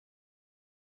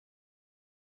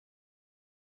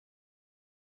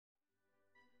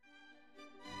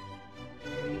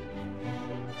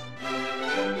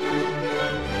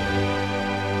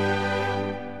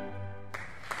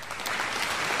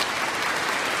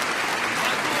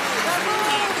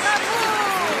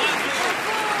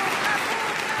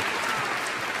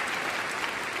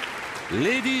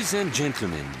Ladies and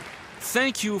gentlemen,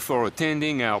 thank you for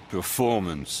attending our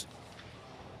performance.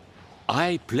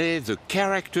 I play the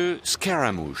character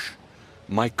Scaramouche.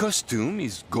 My costume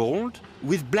is gold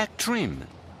with black trim.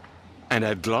 And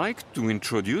I'd like to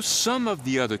introduce some of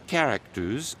the other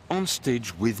characters on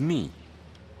stage with me.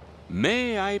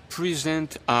 May I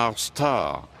present our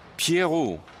star,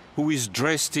 Pierrot, who is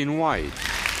dressed in white.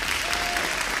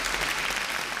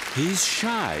 He's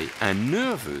shy and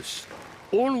nervous,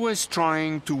 always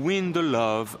trying to win the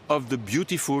love of the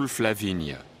beautiful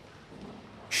Flavinia.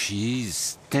 She's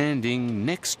standing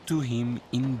next to him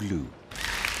in blue.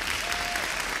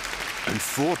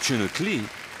 Unfortunately,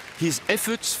 his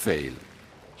efforts fail.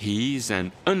 He's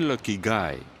an unlucky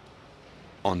guy.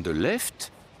 On the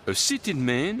left, a seated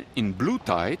man in blue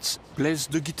tights plays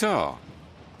the guitar.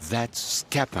 That's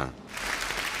Scapin.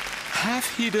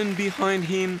 Half hidden behind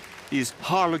him is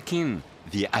Harlequin,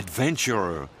 the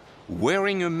adventurer,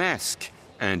 wearing a mask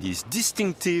and his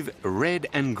distinctive red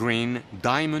and green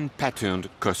diamond-patterned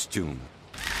costume.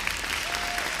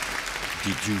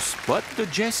 Did you spot the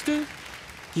jester?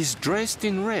 He's dressed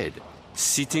in red,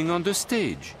 sitting on the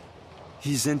stage.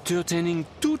 He's entertaining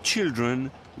two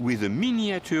children with a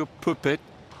miniature puppet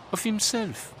of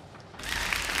himself.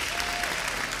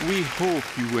 We hope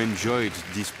you enjoyed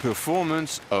this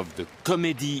performance of the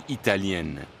Comédie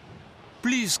Italienne.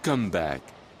 Please come back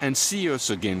and see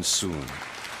us again soon.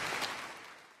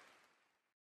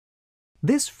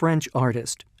 This French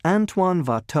artist, Antoine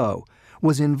Watteau,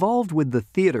 was involved with the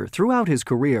theater throughout his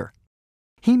career.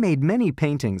 He made many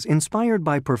paintings inspired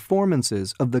by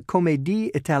performances of the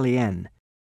Comédie Italienne.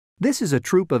 This is a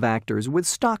troupe of actors with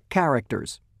stock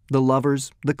characters: the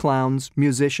lovers, the clowns,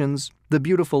 musicians, the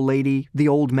beautiful lady, the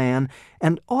old man,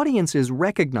 and audiences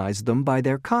recognized them by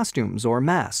their costumes or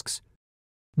masks.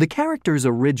 The characters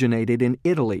originated in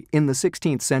Italy in the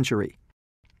 16th century.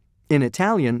 In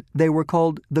Italian, they were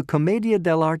called the Commedia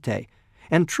dell'arte,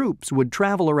 and troupes would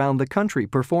travel around the country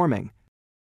performing.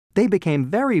 They became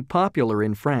very popular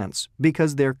in France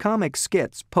because their comic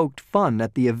skits poked fun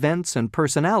at the events and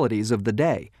personalities of the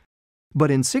day.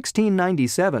 But in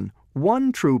 1697,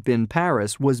 one troupe in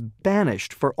Paris was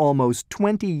banished for almost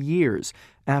 20 years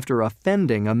after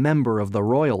offending a member of the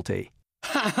royalty.